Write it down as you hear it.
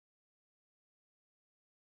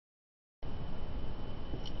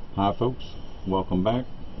Hi folks, welcome back.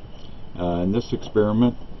 In this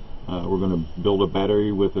experiment we're going to build a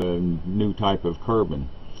battery with a new type of carbon.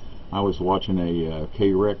 I was watching a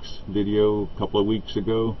K-Rex video a couple of weeks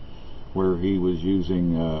ago where he was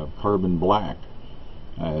using carbon black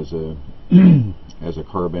as a as a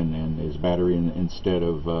carbon in his battery instead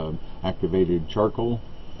of activated charcoal,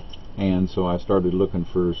 and so I started looking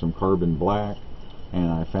for some carbon black,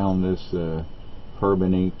 and I found this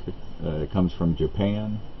carbon ink. It comes from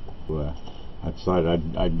Japan. I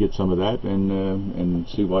decided I'd get some of that and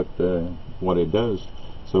see what it does.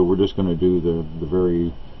 So we're just going to do the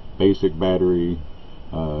very basic battery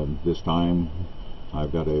this time.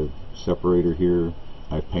 I've got a separator here.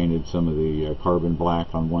 I've painted some of the carbon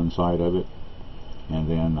black on one side of it, and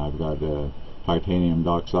then I've got titanium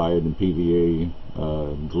dioxide and PVA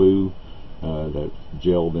glue that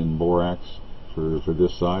gelled in borax for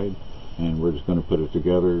this side. And we're just going to put it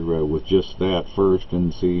together with just that first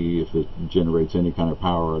and see if it generates any kind of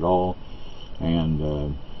power at all, and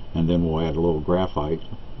then we'll add a little graphite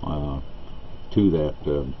to that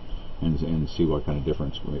and see what kind of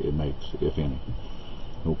difference it makes, if any.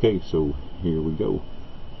 Okay, so here we go.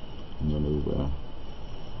 I'm going to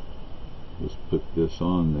just put this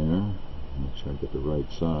on there, make sure I get the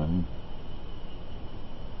right side.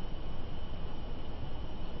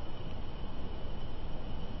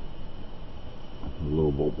 A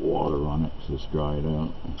little bit of water on it to just dry it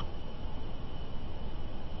out.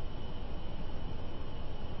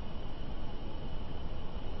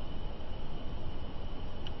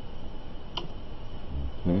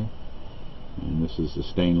 Okay, and this is the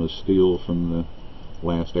stainless steel from the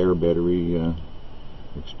last air battery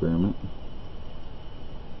experiment.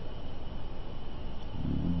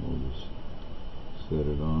 And we'll just set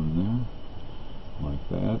it on there like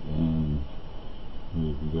that, and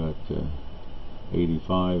we've got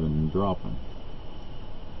 85 and dropping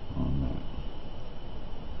on that.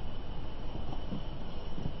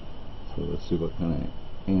 So let's see what kind of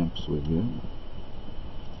amps we get.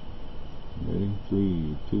 Ready?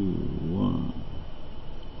 3, 2, 1.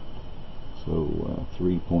 So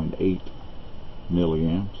 3.8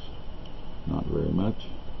 milliamps. Not very much.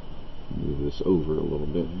 Move this over a little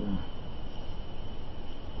bit here.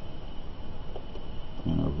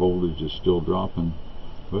 And our voltage is still dropping.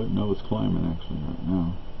 But no, it's climbing actually right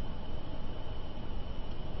now.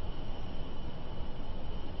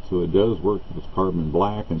 So it does work with carbon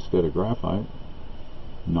black instead of graphite.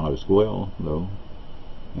 Not as well though.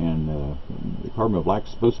 And the carbon black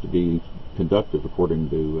is supposed to be conductive according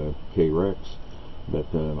to K-Rex, but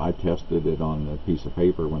I tested it on a piece of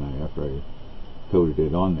paper after I coated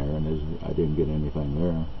it on there, and I didn't get anything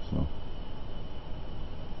there. So,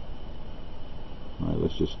 all right,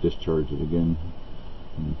 let's just discharge it again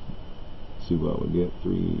and see what we get.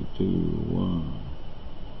 3, 2, 1.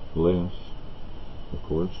 Less, of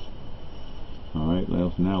course. Alright,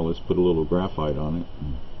 now let's put a little graphite on it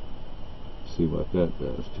and see what that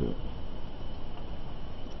does to it.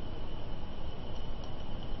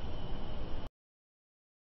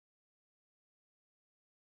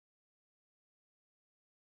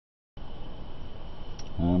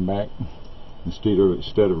 I'm back. Instead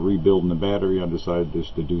of rebuilding the battery, I decided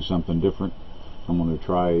just to do something different. I'm going to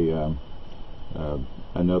try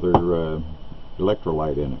another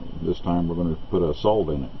electrolyte in it. This time we're going to put a salt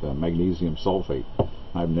in it, magnesium sulfate.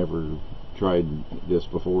 I've never tried this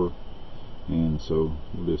before, and so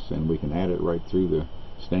we can add it right through the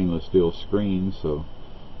stainless steel screen, so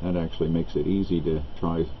that actually makes it easy to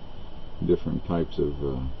try different types of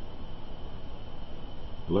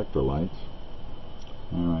electrolytes.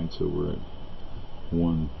 Alright, so we're at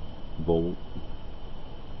 1 volt.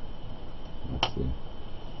 Let's see.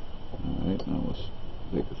 Alright, now let's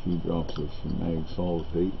take a few drops of some mag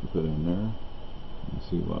sulfate and put in there and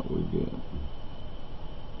see what we get.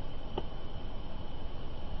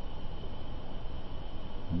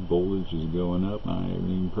 The voltage is going up. I haven't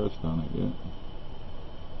even pressed on it yet.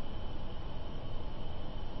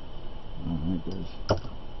 Alright, there's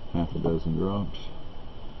half a dozen drops.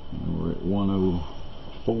 And we're at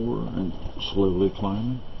 104 and slowly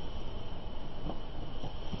climbing.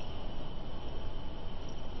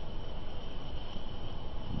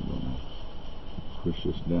 Push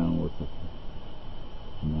this down with the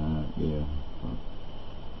yeah.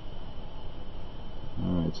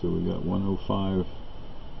 Alright, so we got 105,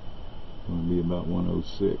 going to be about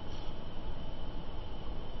 106.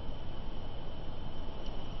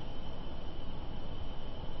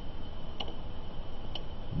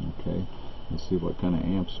 Okay, let's see what kind of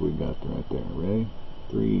amps we got right there. Ready?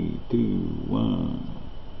 3, 2, 1.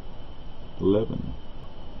 11.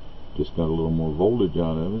 Just got a little more voltage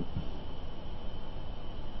out of it.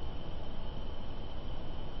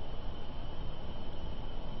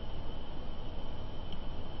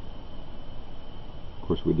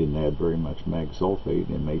 course, we didn't add very much mag sulfate.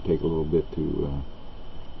 It may take a little bit to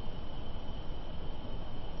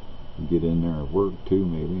get in there and work too,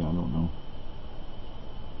 maybe, I don't know.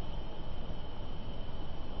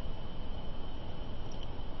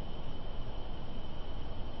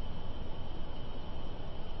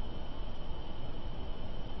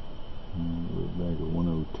 We're back at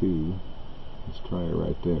 102. Let's try it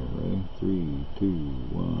right there. Ready? 3, 2,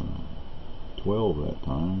 1. 12 that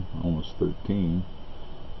time, almost 13.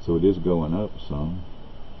 So it is going up some.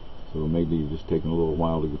 So maybe just taking a little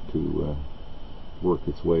while to work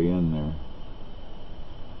its way in there.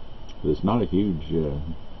 But it's not a huge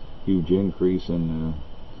increase in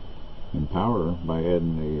power by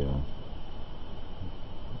adding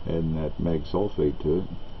that mag sulfate to it.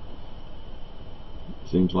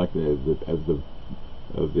 Seems like of the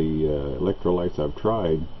electrolytes I've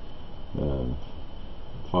tried,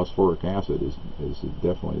 phosphoric acid is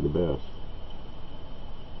definitely the best.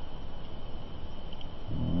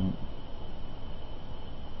 Alright.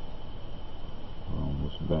 We're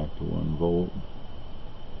almost back to 1 volt.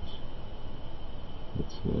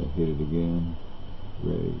 Let's hit it again.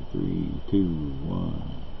 Ready? 3, 2,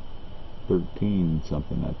 1. 13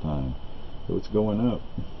 something that time. So it's going up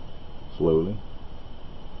slowly.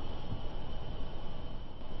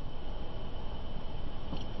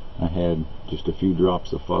 I had just a few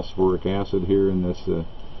drops of phosphoric acid here in this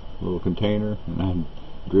little container, and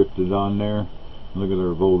I drifted on there. Look at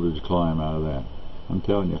our voltage climb out of that. I'm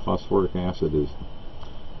telling you, phosphoric acid is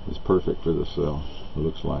perfect for the cell, it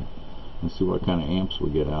looks like. Let's see what kind of amps we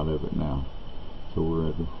get out of it now. So we're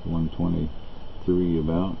at 123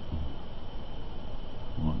 about.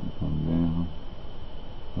 Wanting to come down.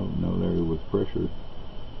 Oh no, there with pressure.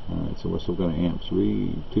 Alright, so what's what kind of amps?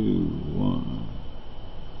 3, 2, 1.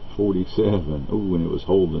 47. Oh, and it was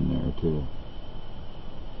holding there too.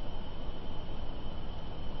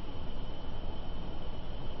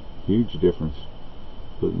 Huge difference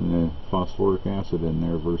putting the phosphoric acid in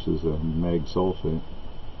there versus a mag sulfate.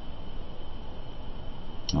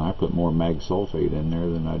 Now, I put more mag sulfate in there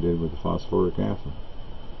than I did with the phosphoric acid,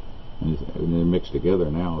 and they're mixed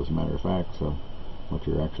together now, as a matter of fact. So what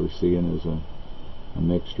you're actually seeing is a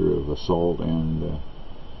mixture of a salt and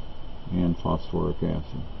phosphoric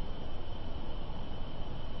acid.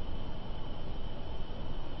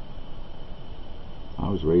 I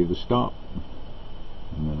was ready to stop,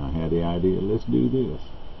 and then I had the idea, let's do this.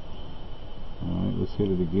 Alright, let's hit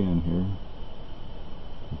it again here.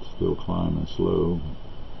 It's still climbing slow.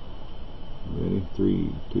 Ready?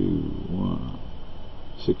 3, 2, 1.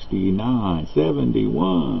 69,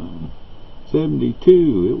 71,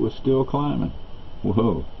 72. It was still climbing.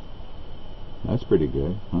 Whoa. That's pretty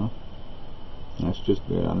good, huh? That's just,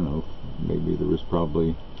 I don't know, maybe there was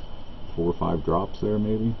probably 4 or 5 drops there,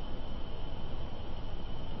 maybe.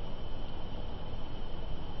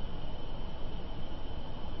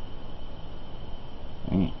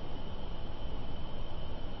 Damn.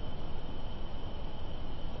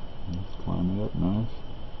 It's climbing up nice.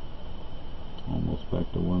 Almost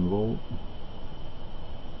back to 1 volt.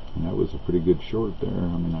 And that was a pretty good short there.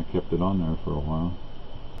 I mean, I kept it on there for a while.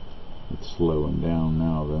 It's slowing down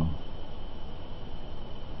now though.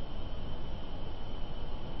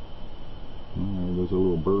 There goes a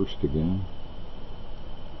little burst again.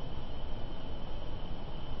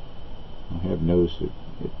 I have noticed it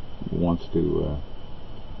wants to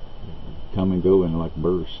come and go in like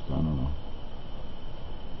bursts. I don't know.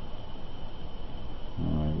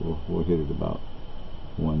 Alright, we'll hit it about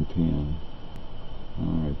 110.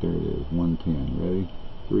 Alright, there it is, 110. Ready?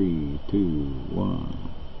 3, 2, 1.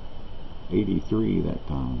 83 that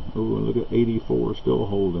time. Oh, look at 84 still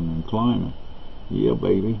holding and climbing. Yeah,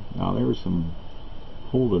 baby. Now there's some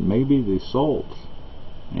holding. Maybe the salts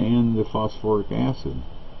and the phosphoric acid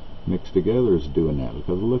mixed together is doing that,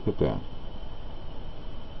 because look at that.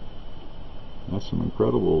 That's some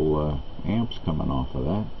incredible amps coming off of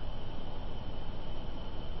that.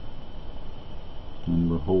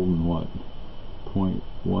 And we're holding what?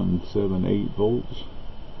 0.178 volts.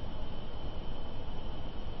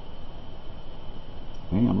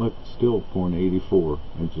 Damn, look, still 0.84.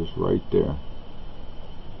 It's just right there.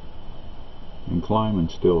 And climbing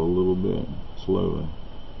still a little bit, slowly.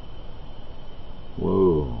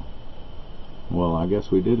 Whoa. Well, I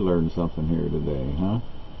guess we did learn something here today, huh?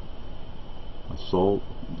 A salt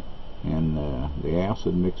and the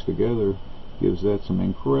acid mixed together gives that some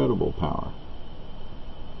incredible power.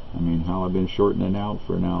 I mean, how I've been shortening out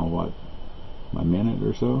for now, what, a minute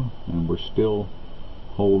or so, and we're still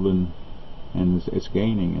holding, and it's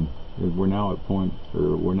gaining, and we're now at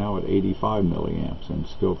 85 milliamps and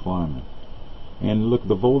still climbing. And look,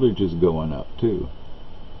 the voltage is going up too.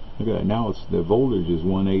 Look at that. Now it's the voltage is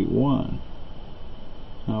 181.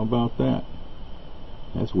 How about that?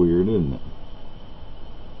 That's weird, isn't it?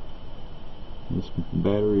 This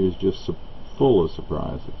battery is just full of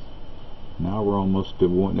surprises. Now we're almost to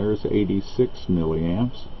one. There's 86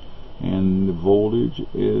 milliamps, and the voltage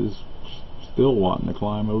is still wanting to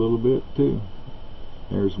climb a little bit too.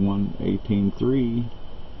 There's 118.3.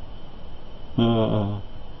 Come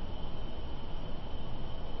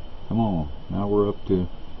on. Now we're up to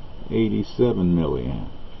 87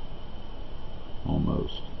 milliamps.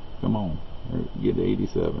 Almost. Come on. Get to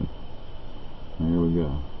 87. There we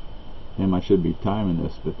go. And I should be timing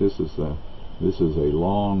this, but this is a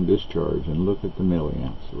long discharge, and look at the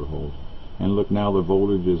milliamps we're holding. And look, now the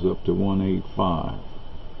voltage is up to 185.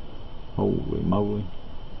 Holy moly.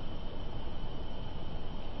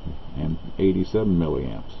 And 87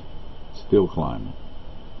 milliamps. Still climbing.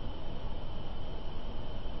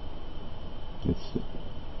 It's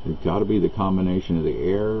got to be the combination of the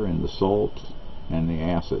air and the salt and the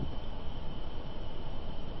acid.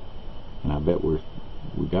 And I bet we've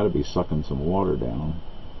got to be sucking some water down,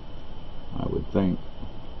 I would think,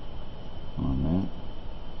 on that.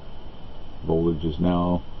 Voltage is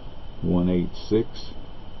now 186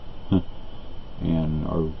 and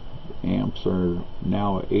our amps are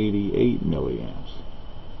now 88 milliamps.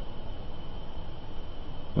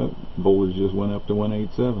 Voltage just went up to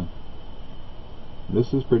 187.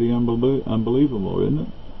 This is pretty unbelievable, isn't it?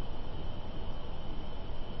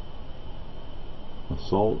 A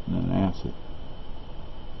salt and an acid.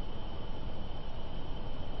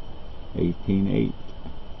 18.8.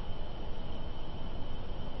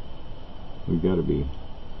 We've got to be.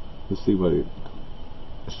 Let's see what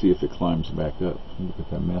see if it climbs back up. Look at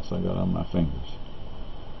that mess I got on my fingers.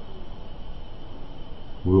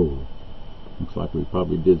 Whoa. Looks like we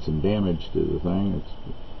probably did some damage to the thing. It's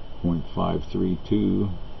 0.532.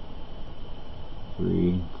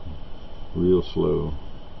 3. Real slow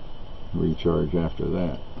recharge after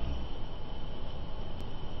that.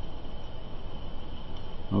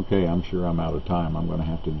 Okay, I'm sure I'm out of time. I'm going to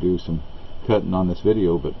have to do some cutting on this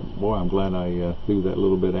video, but boy, I'm glad I threw that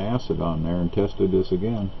little bit of acid on there and tested this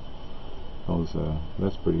again, because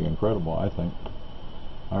that's pretty incredible, I think.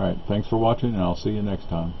 Alright, thanks for watching, and I'll see you next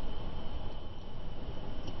time.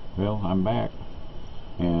 Well, I'm back,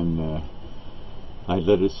 and I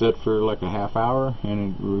let it sit for like a half hour,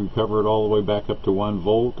 and it recovered all the way back up to 1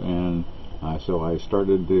 volt, and so I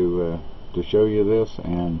started to show you this,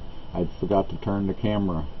 and I forgot to turn the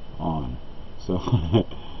camera on. So,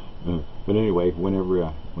 but anyway, when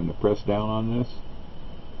I press down on this,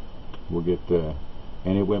 we'll get,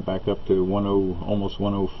 and it went back up to almost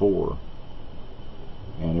 104,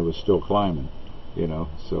 and it was still climbing, you know.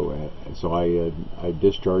 So, I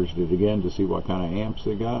discharged it again to see what kind of amps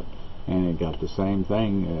it got, and it got the same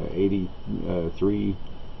thing, 83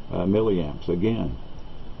 milliamps again.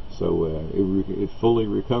 So it fully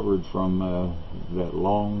recovered from that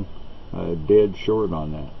long dead short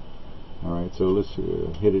on that. Alright, so let's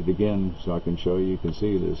hit it again so I can show you. You can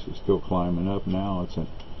see this is still climbing up now. It's at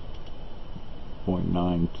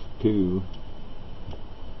 0.92.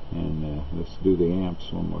 And let's do the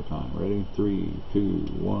amps one more time. Ready? 3, 2,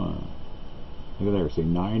 1. Look at there. See,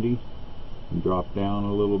 90. And drop down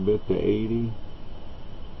a little bit to 80.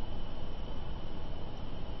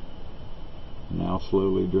 Now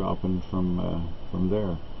slowly dropping from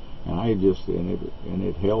there. And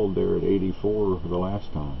it held there at 84 the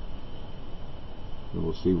last time. So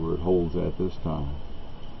we'll see where it holds at this time.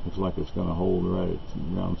 Looks like it's going to hold right at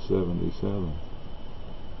around 77.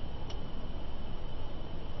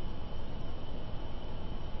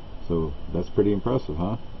 So that's pretty impressive,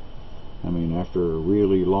 huh? I mean, after a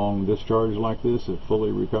really long discharge like this, it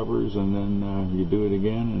fully recovers, and then you do it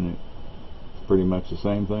again, and it's pretty much the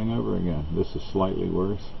same thing over again. This is slightly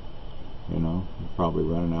worse. You know, probably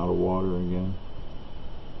running out of water again.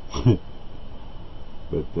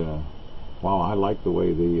 But wow, I like the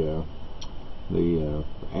way the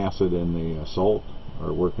acid and the salt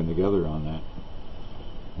are working together on that.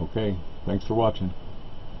 Okay, thanks for watching.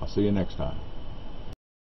 I'll see you next time.